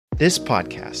This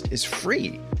podcast is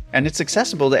free, and it's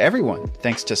accessible to everyone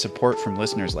thanks to support from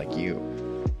listeners like you.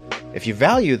 If you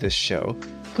value this show,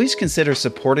 please consider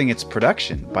supporting its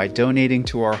production by donating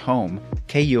to our home,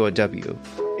 KUOW.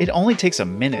 It only takes a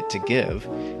minute to give,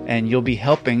 and you'll be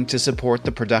helping to support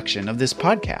the production of this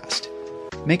podcast.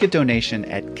 Make a donation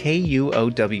at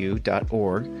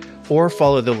kuow.org or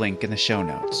follow the link in the show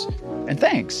notes. And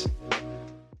thanks!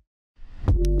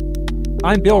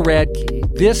 I'm Bill Radke.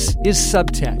 This is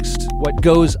Subtext, what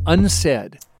goes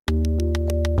unsaid.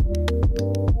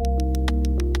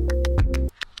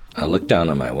 I looked down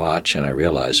on my watch and I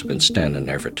realized I've been standing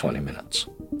there for 20 minutes,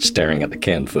 staring at the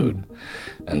canned food.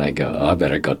 And I go, I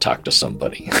better go talk to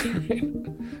somebody.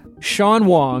 Sean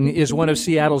Wong is one of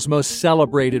Seattle's most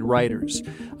celebrated writers,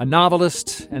 a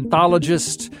novelist,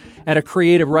 anthologist, and a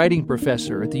creative writing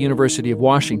professor at the University of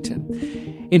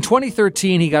Washington. In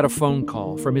 2013, he got a phone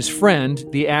call from his friend,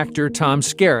 the actor Tom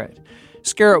Skerritt.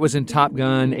 Skerritt was in Top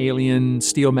Gun, Alien,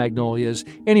 Steel Magnolias.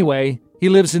 Anyway, he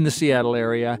lives in the Seattle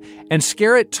area, and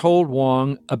Skerritt told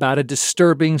Wong about a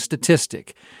disturbing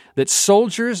statistic, that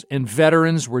soldiers and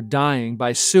veterans were dying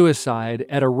by suicide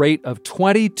at a rate of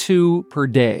 22 per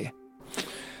day.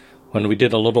 When we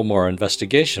did a little more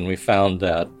investigation, we found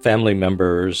that family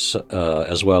members,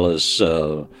 as well as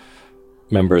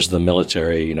members of the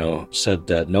military, said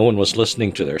that no one was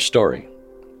listening to their story.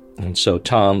 And so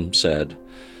Tom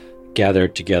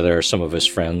gathered together some of his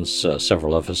friends,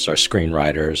 several of us are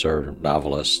screenwriters or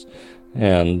novelists,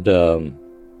 and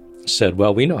said,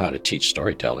 well, we know how to teach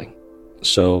storytelling.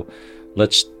 So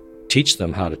let's teach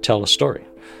them how to tell a story.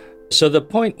 So the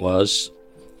point was,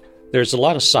 there's a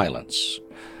lot of silence,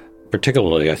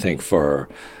 particularly, I think, for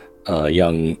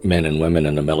young men and women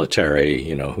in the military,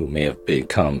 who may have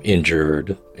become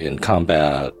injured in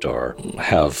combat or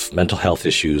have mental health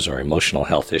issues or emotional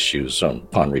health issues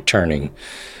upon returning.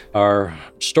 Our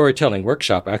storytelling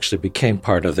workshop actually became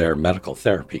part of their medical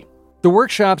therapy. The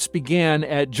workshops began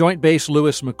at Joint Base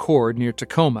Lewis McChord near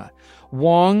Tacoma.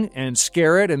 Wong and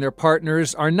Skerritt and their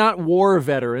partners are not war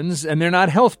veterans, and they're not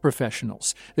health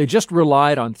professionals. They just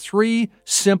relied on 3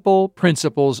 simple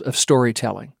principles of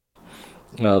storytelling.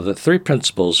 The 3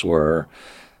 principles were,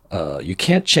 you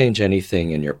can't change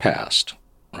anything in your past,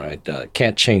 right?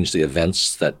 Can't change the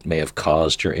events that may have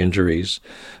caused your injuries,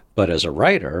 but as a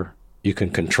writer, you can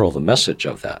control the message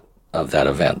of that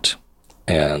event.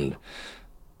 And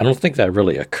I don't think that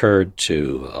really occurred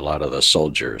to a lot of the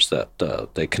soldiers, that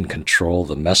they can control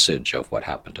the message of what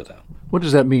happened to them. What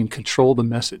does that mean, control the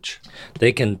message?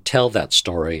 They can tell that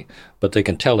story, but they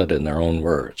can tell it in their own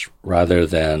words rather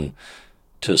than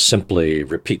to simply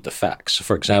repeat the facts.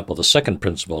 For example, the second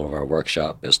principle of our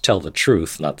workshop is tell the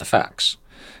truth, not the facts.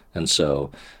 And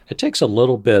so it takes a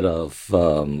little bit of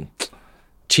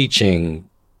teaching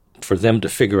for them to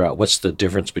figure out what's the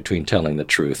difference between telling the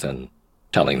truth and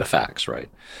telling the facts, right?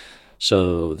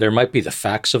 So there might be the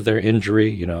facts of their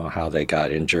injury, how they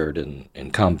got injured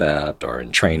in combat or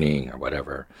in training or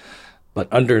whatever.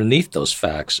 But underneath those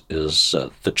facts is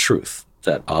the truth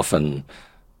that often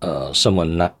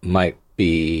someone might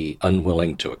be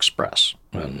unwilling to express.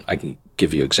 And I can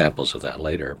give you examples of that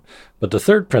later. But the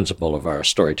third principle of our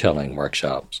storytelling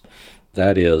workshops,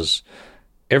 that is,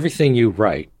 everything you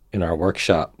write in our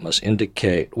workshop must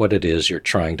indicate what it is you're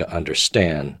trying to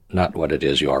understand, not what it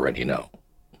is you already know,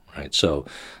 right? So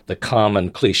the common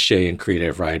cliche in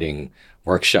creative writing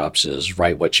workshops is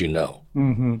write what you know.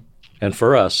 Mm-hmm. And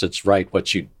for us, it's write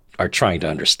what you are trying to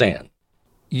understand.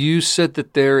 You said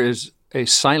that there is a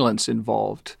silence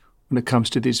involved when it comes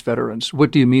to these veterans.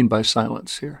 What do you mean by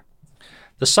silence here?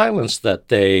 The silence that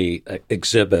they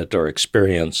exhibit or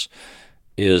experience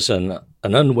is an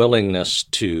unwillingness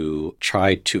to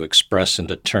try to express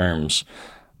into terms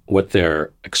what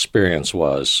their experience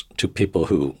was to people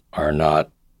who are not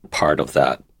part of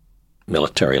that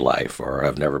military life or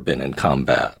have never been in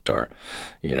combat or,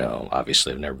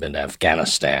 obviously have never been to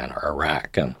Afghanistan or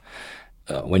Iraq. And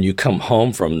when you come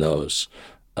home from those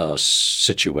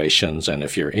situations, and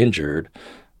if you're injured,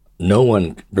 no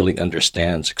one really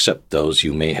understands except those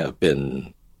you may have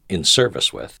been in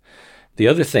service with. The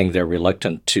other thing they're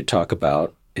reluctant to talk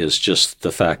about is just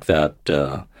the fact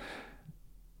that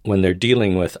when they're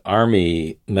dealing with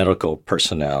Army medical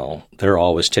personnel, they're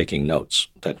always taking notes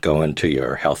that go into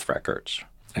your health records.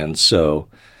 And so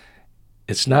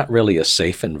it's not really a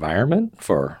safe environment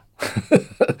for,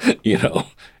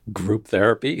 group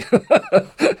therapy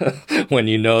when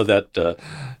you know that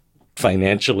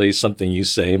financially something you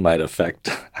say might affect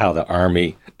how the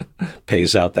Army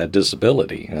pays out that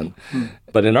disability.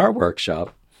 But in our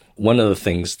workshop, one of the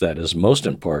things that is most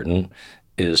important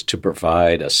is to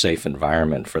provide a safe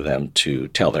environment for them to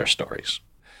tell their stories.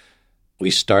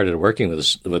 we started working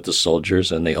with the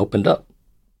soldiers, and they opened up.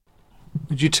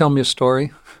 Would you tell me a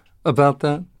story about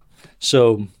that?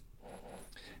 So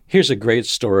here's a great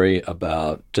story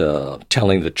about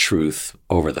telling the truth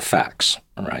over the facts.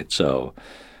 All right. So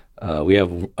we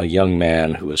have a young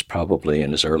man who was probably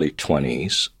in his early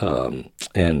 20s,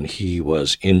 and he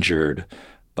was injured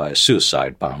by a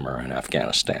suicide bomber in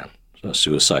Afghanistan. So a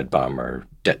suicide bomber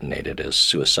detonated his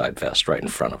suicide vest right in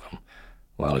front of him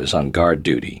while he was on guard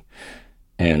duty.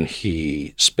 And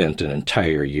he spent an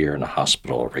entire year in a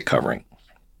hospital recovering.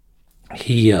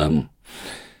 He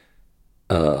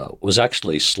was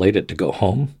actually slated to go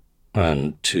home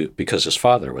because his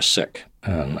father was sick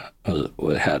and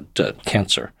had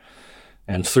cancer.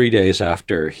 And 3 days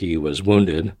after he was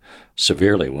wounded,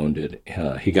 severely wounded,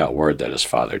 he got word that his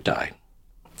father died.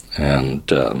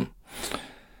 And of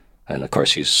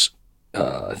course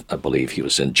I believe he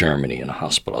was in Germany in a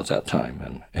hospital at that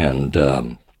time.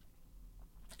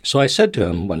 So I said to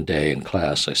him one day in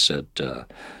class, I said, do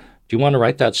you want to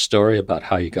write that story about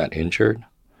how you got injured?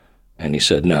 And he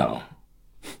said, no,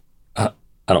 I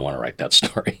don't want to write that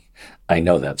story. I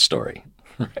know that story,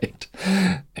 right?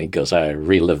 And he goes, I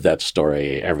relive that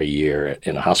story every year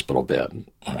in a hospital bed,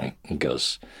 right? He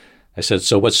goes, I said,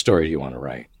 so what story do you want to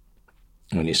write?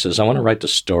 And he says, I want to write the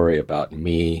story about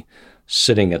me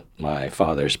sitting at my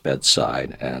father's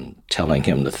bedside and telling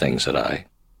him the things that I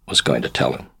was going to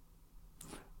tell him.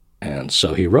 And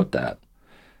so he wrote that.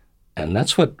 And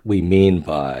that's what we mean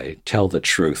by tell the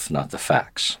truth, not the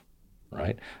facts,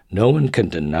 right? No one can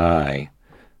deny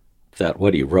that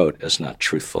what he wrote is not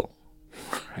truthful,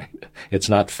 right? It's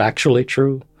not factually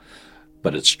true,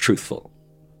 but it's truthful.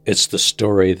 It's the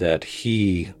story that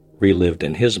he relived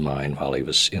in his mind while he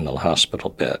was in the hospital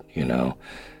bed,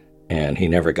 and he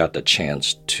never got the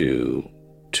chance to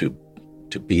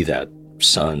be that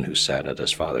son who sat at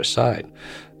his father's side.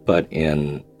 But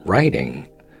in writing,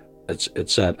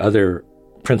 it's that other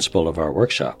principle of our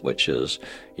workshop, which is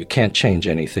you can't change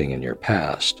anything in your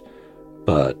past,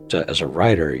 but as a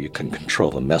writer, you can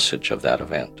control the message of that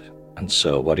event. And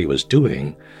so what he was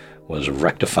doing was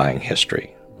rectifying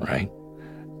history, right?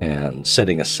 And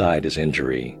setting aside his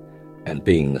injury and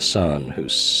being the son who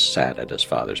sat at his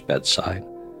father's bedside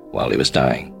while he was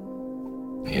dying,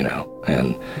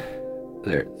 and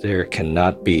there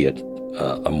cannot be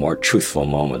a more truthful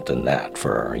moment than that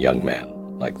for a young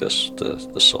man like this,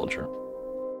 the soldier.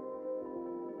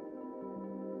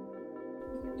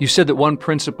 You said that one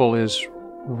principle is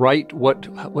write what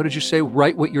did you say?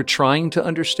 Write what you're trying to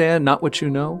understand, not what you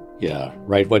know? Yeah,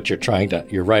 write what your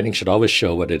writing should always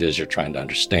show what it is you're trying to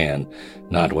understand,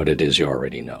 not what it is you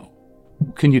already know.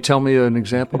 Can you tell me an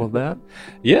example of that?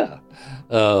 Yeah.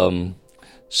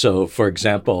 So, for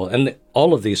example, and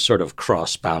all of these sort of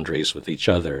cross boundaries with each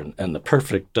other, and the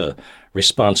perfect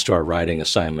response to our writing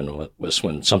assignment was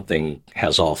when something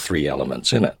has all three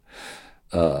elements in it.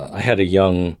 I had a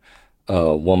young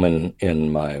woman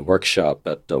in my workshop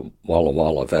at the Walla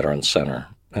Walla Veterans Center,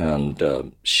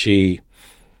 and she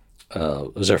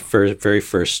was our very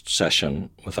first session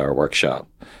with our workshop.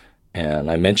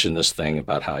 And I mentioned this thing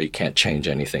about how you can't change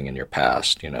anything in your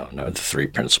past, the three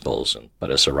principles,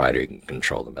 but as a writer, you can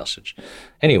control the message.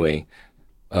 Anyway,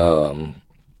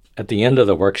 at the end of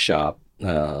the workshop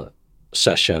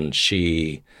session,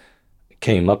 she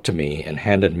came up to me and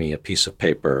handed me a piece of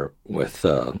paper with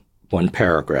one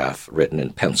paragraph written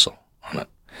in pencil on it.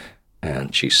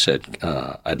 And she said,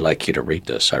 I'd like you to read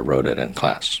this. I wrote it in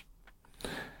class.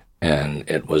 And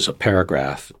it was a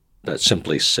paragraph that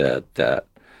simply said that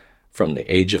from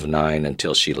the age of 9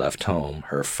 until she left home,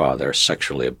 her father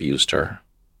sexually abused her.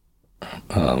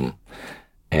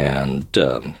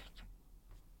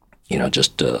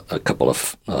 Just a couple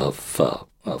of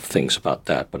things about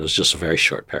that, but it was just a very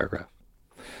short paragraph.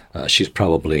 She's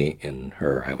probably in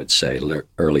her, I would say,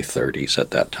 early 30s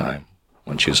at that time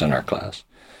when she was in our class.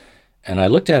 And I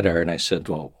looked at her and I said,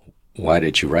 well, why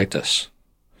did you write this?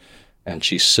 And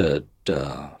she said,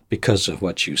 because of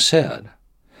what you said.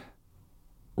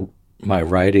 My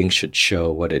writing should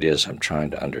show what it is I'm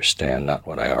trying to understand, not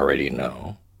what I already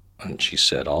know. And she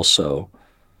said also,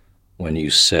 when you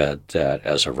said that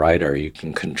as a writer, you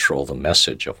can control the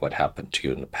message of what happened to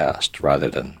you in the past rather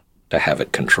than to have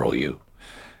it control you.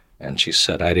 And she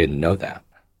said, I didn't know that.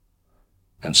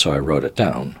 And so I wrote it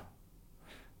down.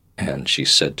 And she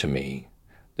said to me,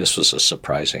 this was a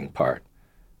surprising part.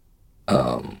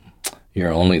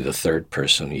 You're only the third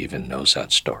person who even knows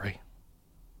that story.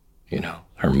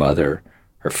 Her mother,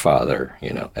 her father,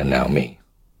 and now me.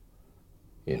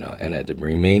 And it had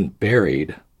remained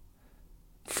buried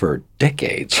for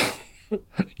decades,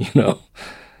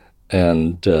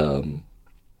 And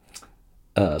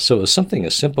So it was something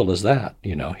as simple as that.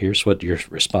 Here's what your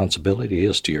responsibility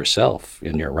is to yourself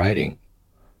in your writing.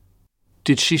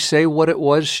 Did she say what it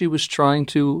was she was trying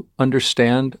to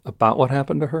understand about what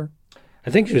happened to her?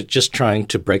 I think she was just trying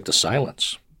to break the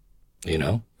silence,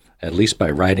 at least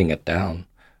by writing it down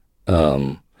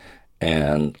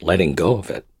and letting go of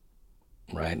it,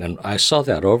 right? And I saw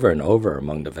that over and over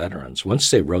among the veterans.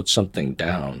 Once they wrote something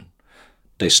down,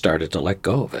 they started to let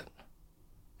go of it,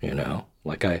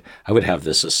 Like I would have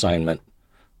this assignment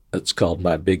that's called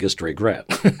My Biggest Regret.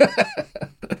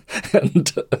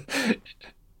 And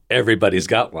everybody's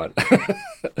got one.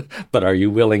 But are you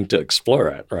willing to explore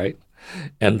it, right?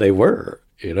 And they were,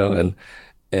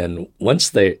 and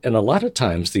once and a lot of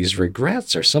times these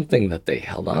regrets are something that they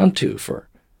held on to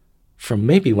from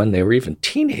maybe when they were even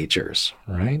teenagers,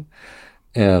 right?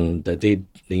 And that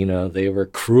they were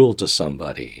cruel to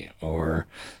somebody or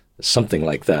something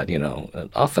like that, and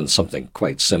often something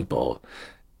quite simple.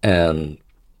 And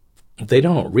they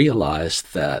don't realize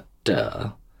that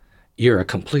you're a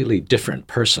completely different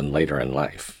person later in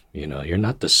life. You're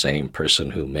not the same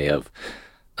person who may have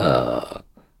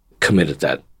committed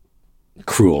that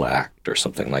cruel act or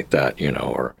something like that,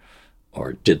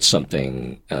 or did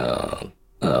something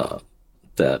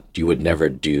that you would never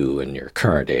do in your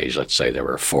current age. Let's say they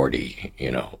were 40,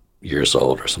 years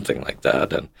old or something like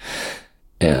that.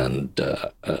 And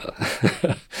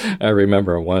I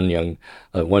remember one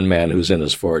man who's in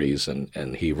his 40s,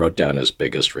 and he wrote down his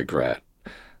biggest regret,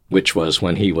 which was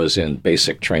when he was in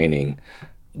basic training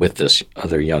with this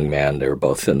other young man. They were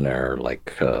both in their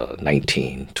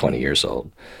 19, 20 years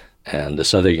old. And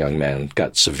this other young man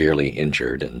got severely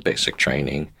injured in basic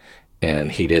training,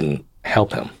 and he didn't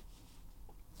help him.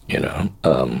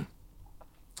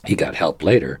 He got help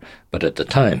later, but at the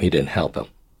time he didn't help him.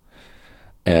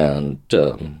 And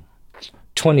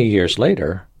 20 years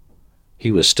later,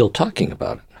 he was still talking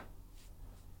about it.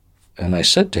 And I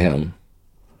said to him,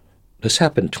 "This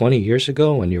happened 20 years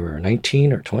ago when you were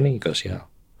 19 or 20? He goes, "Yeah."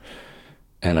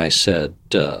 And I said,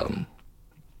 "You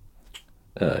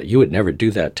would never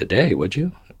do that today, would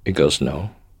you?" He goes,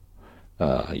 "No."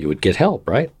 "You would get help,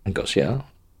 right?" He goes, "Yeah."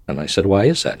 And I said, "Why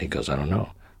is that?" He goes, "I don't know."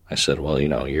 I said, "Well,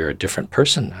 you're a different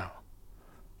person now.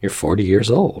 You're 40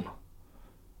 years old.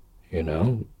 You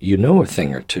know a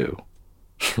thing or two."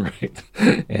 Right?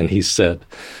 And he said,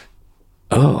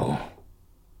 "Oh,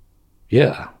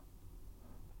 yeah."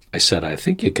 I said, "I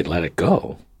think you could let it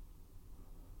go."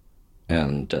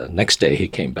 And next day he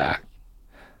came back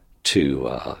to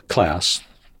class.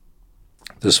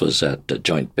 This was at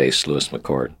Joint Base Lewis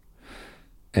McChord.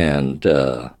 And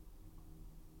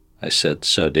I said,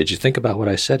 "So did you think about what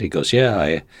I said?" He goes, "Yeah,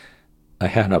 I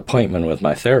had an appointment with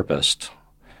my therapist,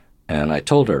 and I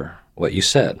told her what you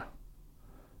said."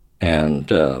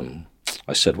 And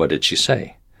I said, "What did she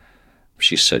say?"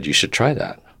 She said, "You should try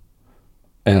that."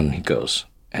 And he goes,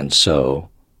 "And so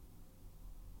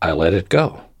I let it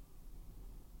go."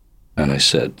 And I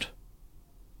said,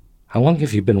 "How long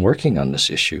have you been working on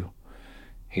this issue?"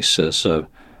 He says,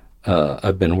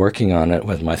 "I've been working on it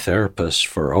with my therapist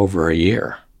for over a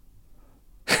year."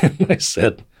 And I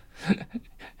said,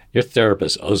 "Your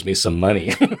therapist owes me some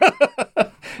money."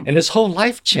 And his whole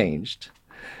life changed.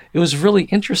 It was really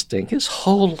interesting. His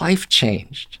whole life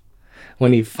changed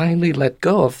when he finally let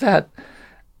go of that.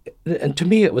 And to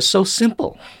me, it was so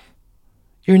simple.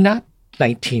 You're not a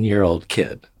 19-year-old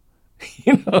kid.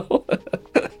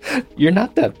 You're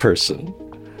not that person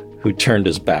who turned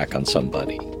his back on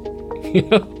somebody.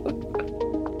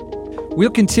 We'll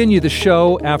continue the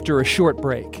show after a short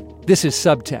break. This is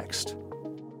Subtext.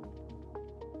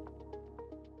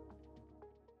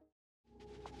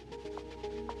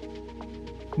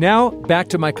 Now, back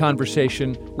to my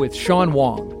conversation with Sean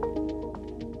Wong.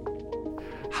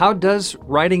 How does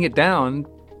writing it down,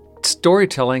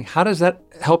 storytelling, how does that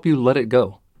help you let it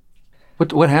go?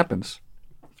 What happens?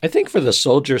 I think for the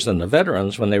soldiers and the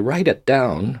veterans, when they write it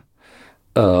down,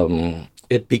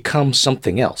 it becomes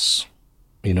something else.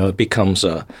 It becomes,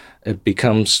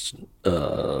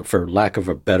 for lack of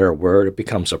a better word, it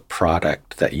becomes a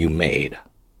product that you made,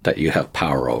 that you have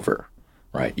power over,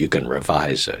 right? You can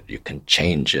revise it, you can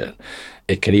change it.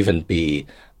 It can even be,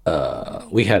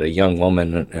 we had a young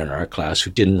woman in our class who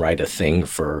didn't write a thing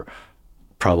for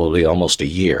probably almost a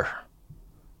year,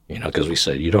 because we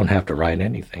said, you don't have to write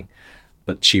anything.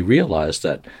 But she realized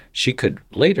that she could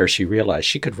write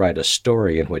a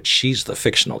story in which she's the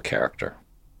fictional character,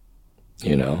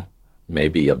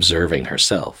 maybe observing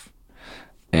herself.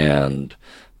 And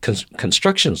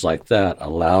constructions like that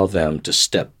allow them to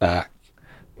step back,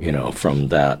 from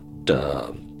that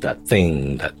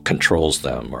thing that controls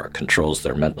them or controls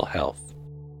their mental health.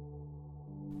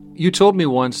 You told me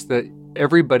once that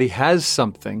everybody has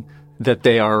something that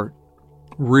they are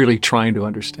really trying to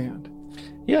understand.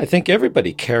 Yeah, I think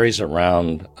everybody carries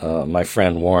around, my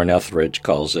friend Warren Etheridge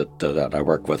calls it, that I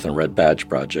work with in Red Badge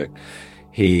Project,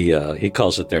 he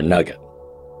calls it their nugget.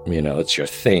 It's your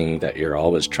thing that you're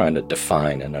always trying to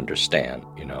define and understand,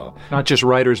 Not just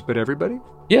writers, but everybody?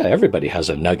 Yeah, everybody has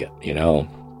a nugget,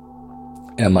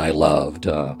 Am I loved?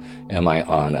 Am I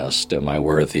honest? Am I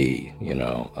worthy?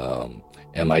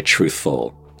 Am I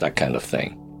truthful? That kind of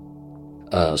thing.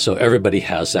 So everybody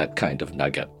has that kind of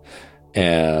nugget.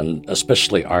 And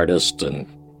especially artists and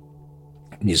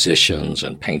musicians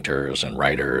and painters and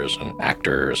writers and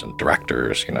actors and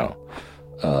directors,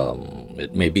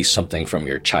 it may be something from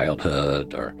your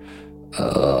childhood or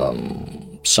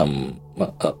some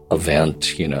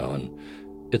event, and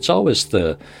it's always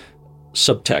the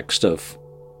subtext of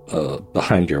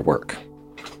behind your work.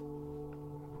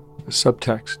 The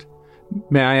subtext.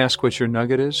 May I ask what your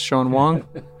nugget is, Sean Wong?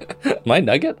 My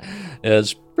nugget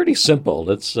is pretty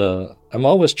simple. It's I'm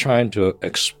always trying to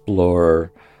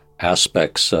explore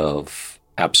aspects of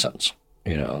absence.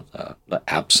 The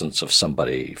absence of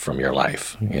somebody from your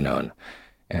life.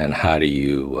 And how do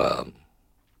you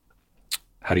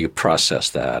process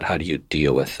that? How do you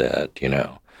deal with it?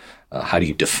 How do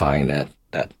you define it?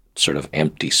 That sort of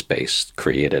empty space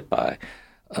created by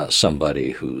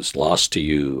somebody who's lost to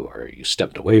you, or you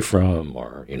stepped away from,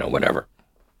 or whatever.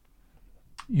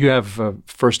 You have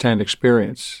firsthand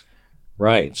experience,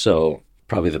 right? So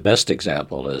probably the best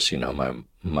example is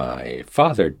my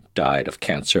father died of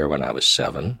cancer when I was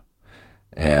 7,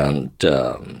 and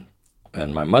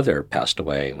my mother passed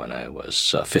away when I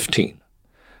was 15,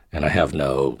 and I have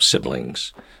no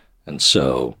siblings, and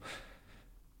so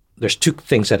there's two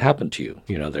things that happen to you.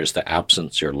 There's the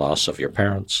absence, your loss of your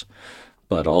parents,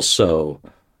 but also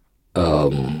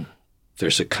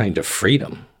there's a kind of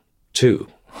freedom too.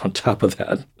 On top of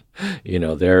that,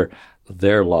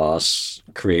 their loss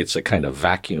creates a kind of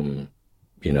vacuum,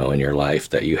 in your life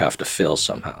that you have to fill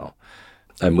somehow.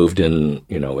 I moved in,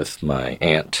 with my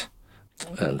aunt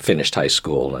and finished high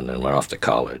school and then went off to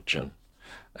college, and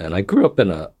I grew up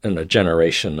in a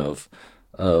generation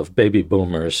of baby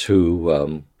boomers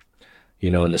who,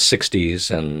 in the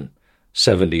 60s and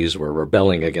 70s were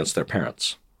rebelling against their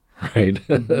parents, right?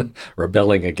 Mm-hmm.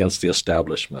 Rebelling against the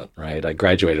establishment, right? I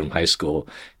graduated from high school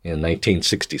in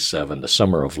 1967, the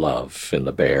summer of love in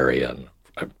the Bay Area, and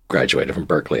I graduated from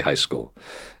Berkeley High School.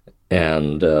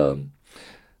 And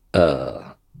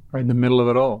right in the middle of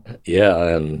it all.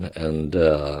 Yeah, and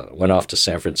went off to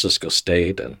San Francisco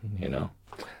State, and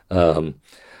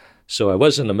so I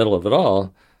was in the middle of it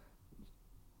all.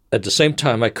 At the same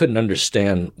time, I couldn't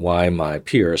understand why my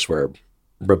peers were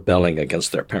rebelling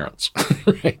against their parents.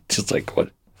 Right? It's like, what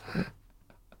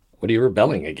are you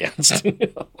rebelling against?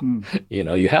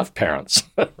 You have parents,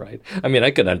 right? I mean,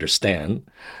 I could understand,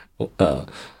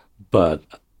 but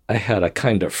I had a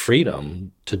kind of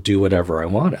freedom to do whatever I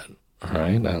wanted,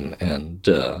 right? And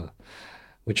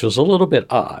which was a little bit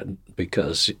odd,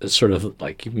 because it's sort of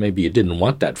like maybe you didn't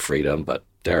want that freedom, but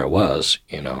there it was.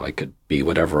 I could be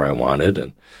whatever I wanted,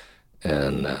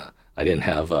 and I didn't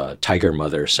have a tiger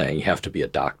mother saying you have to be a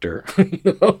doctor,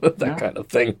 that kind of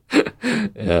thing,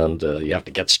 and you have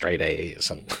to get straight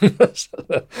A's.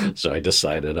 And so I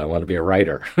decided I want to be a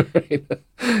writer, right?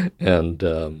 And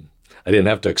I didn't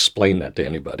have to explain that to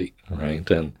anybody, right?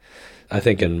 And I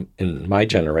think in my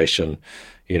generation,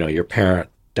 your parent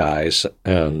dies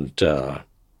and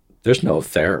there's no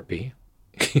therapy.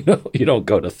 You don't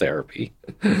go to therapy.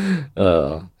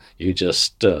 You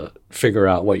just figure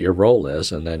out what your role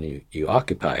is, and then you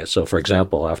occupy it. So, for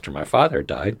example, after my father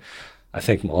died, I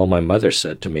think all my mother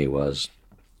said to me was,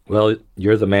 well,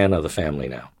 you're the man of the family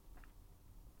now.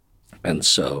 And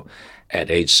so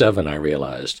at age 7, I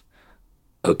realized,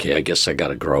 okay, I guess I got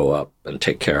to grow up and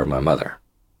take care of my mother.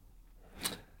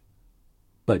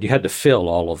 But you had to fill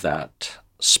all of that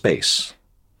space.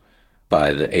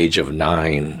 By the age of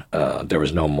 9, there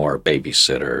was no more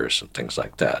babysitters and things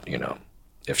like that.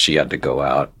 If she had to go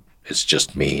out, it's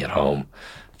just me at home,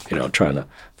 trying to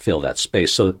fill that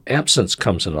space. So absence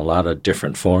comes in a lot of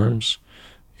different forms,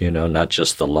 not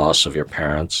just the loss of your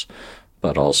parents,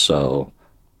 but also,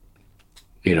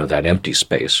 that empty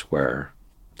space where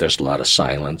there's a lot of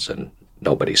silence and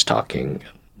nobody's talking.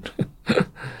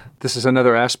 This is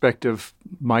another aspect of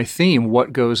my theme,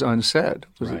 what goes unsaid.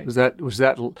 Was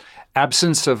that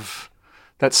absence of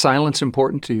that silence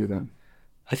important to you then?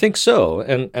 I think so.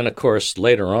 And of course,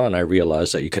 later on, I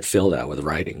realized that you could fill that with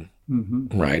writing,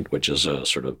 right? Which is a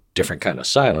sort of different kind of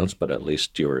silence, but at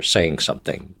least you were saying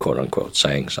something, quote unquote,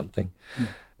 saying something.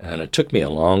 And it took me a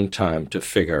long time to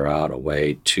figure out a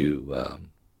way to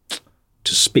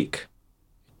speak.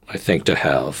 I think to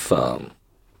have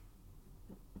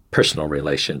personal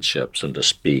relationships and to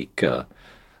speak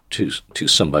to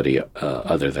somebody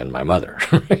other than my mother,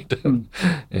 right?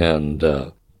 And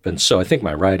so I think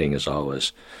my writing is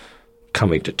always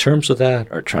coming to terms with that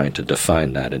or trying to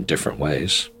define that in different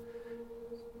ways.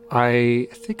 I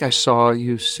think I saw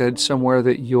you said somewhere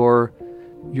that your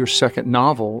second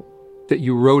novel, that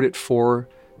you wrote it for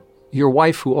your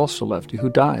wife who also left you, who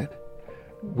died.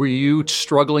 Were you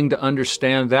struggling to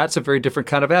understand that's a very different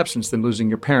kind of absence than losing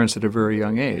your parents at a very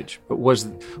young age? But was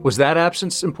that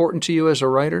absence important to you as a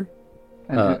writer?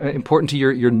 And important to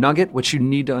your nugget, what you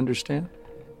need to understand?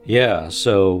 Yeah,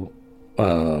 so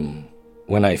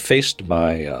when I faced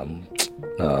my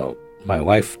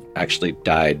wife actually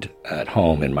died at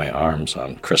home in my arms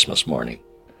on Christmas morning,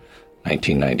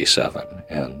 1997,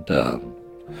 and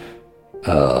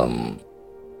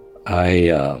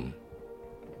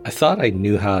I thought I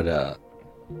knew how to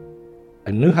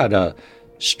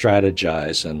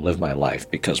strategize and live my life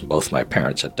because both my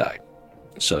parents had died.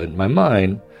 So in my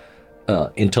mind,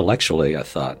 intellectually, I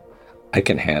thought I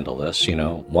can handle this.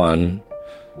 One,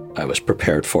 I was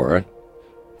prepared for it.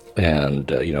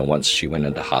 And, once she went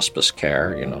into hospice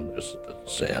care,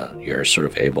 you're sort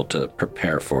of able to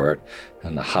prepare for it.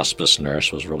 And the hospice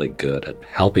nurse was really good at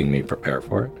helping me prepare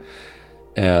for it.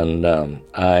 And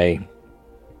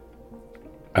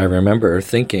I remember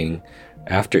thinking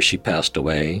after she passed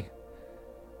away,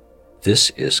 this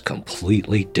is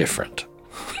completely different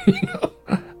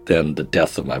than the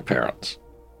death of my parents.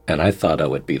 And I thought I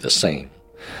would be the same.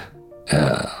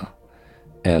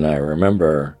 And I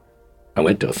remember I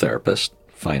went to a therapist,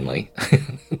 finally,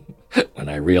 when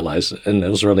I realized, and it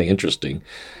was really interesting.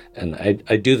 And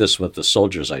I do this with the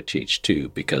soldiers I teach, too,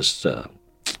 because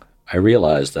I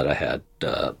realized that I had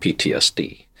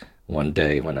PTSD one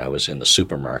day when I was in the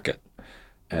supermarket,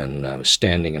 and I was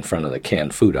standing in front of the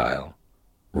canned food aisle,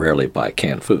 rarely buy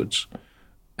canned foods,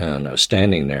 and I was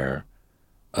standing there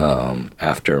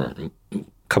after a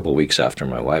couple weeks after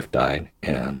my wife died,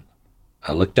 and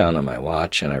I looked down on my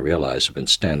watch and I realized I've been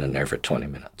standing there for 20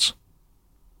 minutes,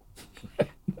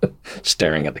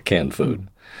 staring at the canned food.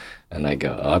 And I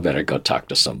go, I better go talk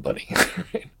to somebody.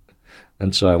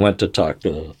 And so I went to talk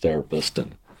to the therapist,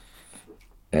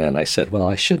 and I said, well,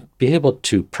 I should be able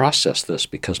to process this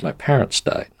because my parents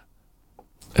died.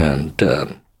 And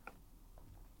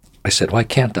I said, why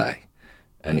can't I?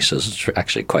 And he says, it's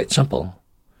actually quite simple.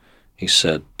 He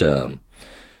said,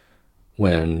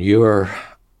 when your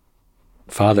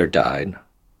father died,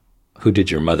 who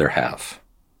did your mother have?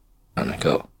 And I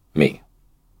go, me.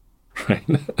 Right?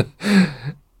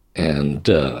 And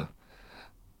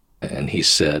he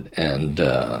said, and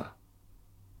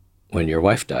when your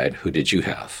wife died, who did you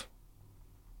have?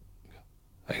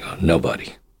 I go,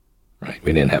 nobody. Right?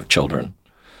 We didn't have children.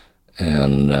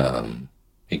 And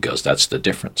he goes, that's the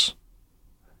difference.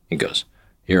 He goes,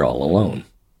 you're all alone.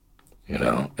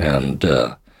 And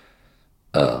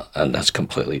that's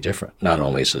completely different. Not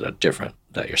only is it different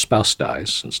that your spouse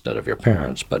dies instead of your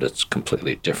parents, but it's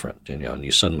completely different. And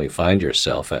you suddenly find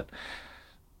yourself at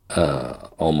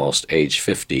almost age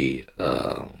 50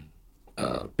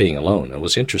 being alone. It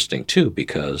was interesting, too,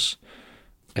 because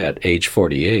at age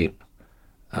 48,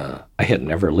 I had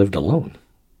never lived alone.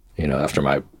 After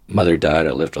my mother died,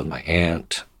 I lived with my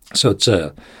aunt. So it's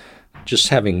just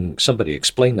having somebody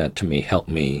explain that to me helped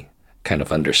me kind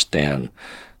of understand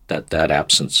that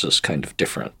absence is kind of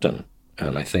different.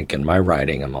 And I think in my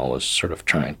writing, I'm always sort of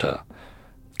trying to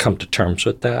come to terms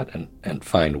with that and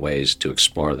find ways to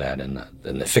explore that in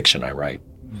the fiction I write.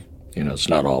 It's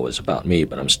not always about me,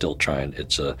 but I'm still trying.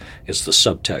 It's the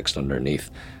subtext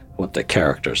underneath what the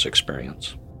characters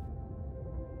experience.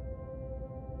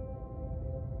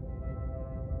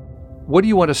 What do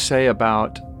you want to say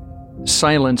about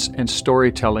silence and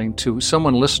storytelling to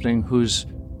someone listening who's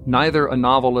neither a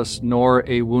novelist nor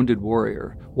a wounded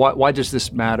warrior? Why does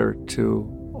this matter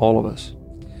to all of us?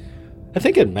 I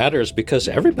think it matters because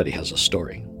everybody has a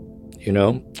story.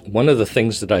 One of the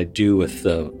things that I do with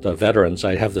the veterans,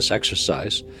 I have this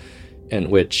exercise in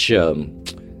which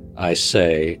I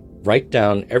say, write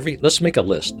down let's make a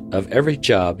list of every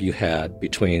job you had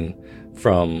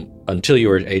from until you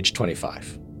were age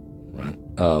 25, right?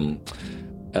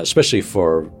 Especially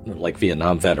for like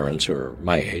Vietnam veterans who are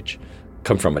my age,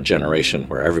 come from a generation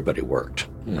where everybody worked,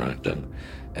 right?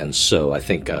 And so I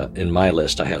think in my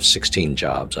list I have 16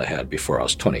 jobs I had before I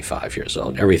was 25 years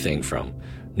old. Everything from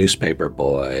newspaper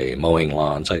boy, mowing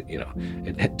lawns.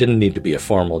 It didn't need to be a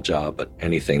formal job, but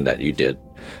anything that you did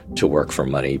to work for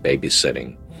money,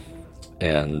 babysitting.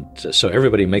 And so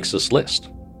everybody makes this list,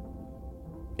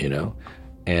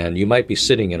 and you might be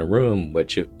sitting in a room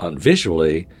which on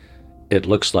visually, it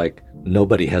looks like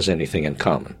nobody has anything in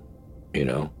common,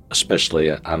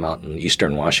 especially I'm out in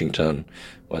Eastern Washington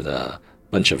with a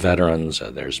bunch of veterans.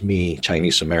 There's me,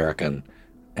 Chinese American,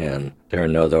 and there are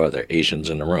no other Asians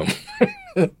in the room.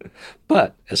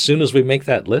 But as soon as we make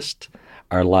that list,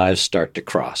 our lives start to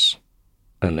cross.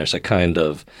 And there's a kind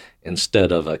of,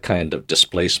 instead of a kind of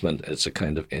displacement, it's a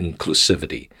kind of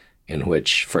inclusivity in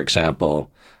which, for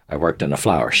example, I worked in a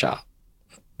flower shop.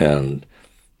 And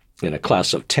in a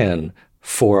class of 10,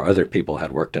 4 other people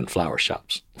had worked in flower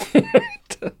shops.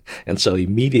 And so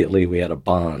immediately we had a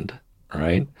bond,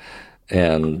 right?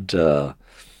 And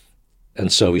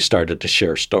so we started to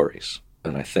share stories.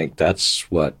 And I think that's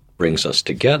what brings us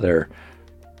together,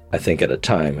 I think, at a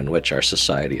time in which our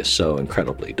society is so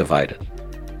incredibly divided.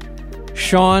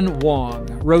 Sean Wong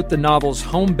wrote the novels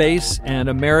Home Base and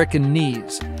American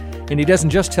Knees. And he doesn't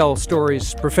just tell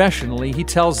stories professionally, he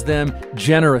tells them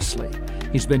generously.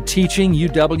 He's been teaching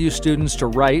UW students to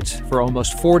write for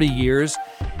almost 40 years,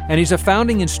 and he's a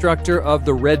founding instructor of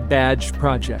the Red Badge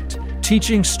Project,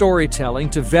 teaching storytelling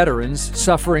to veterans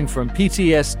suffering from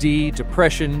PTSD,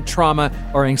 depression, trauma,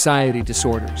 or anxiety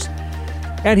disorders.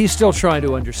 And he's still trying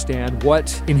to understand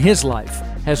what, in his life,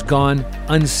 has gone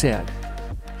unsaid.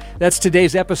 That's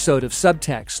today's episode of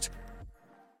Subtext.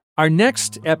 Our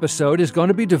next episode is going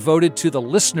to be devoted to the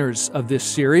listeners of this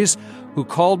series who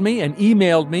called me and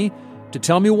emailed me to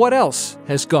tell me what else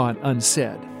has gone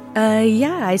unsaid.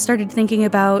 I started thinking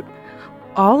about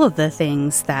all of the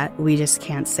things that we just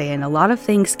can't say, and a lot of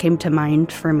things came to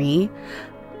mind for me.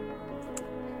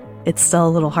 It's still a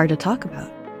little hard to talk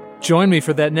about. Join me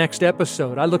for that next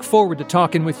episode. I look forward to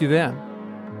talking with you then.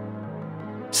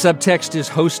 Subtext is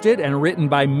hosted and written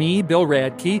by me, Bill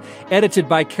Radke, edited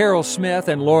by Carol Smith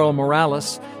and Laurel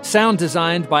Morales, sound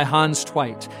designed by Hans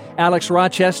Tweit. Alex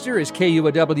Rochester is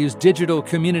KUOW's Digital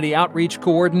Community Outreach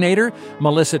Coordinator.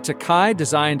 Melissa Takai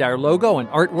designed our logo and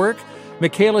artwork.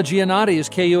 Michaela Giannotti is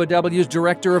KUOW's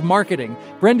Director of Marketing.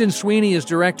 Brendan Sweeney is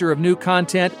Director of New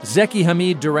Content. Zeki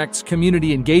Hamid directs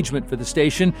community engagement for the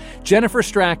station. Jennifer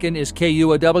Strachan is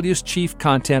KUOW's Chief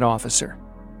Content Officer.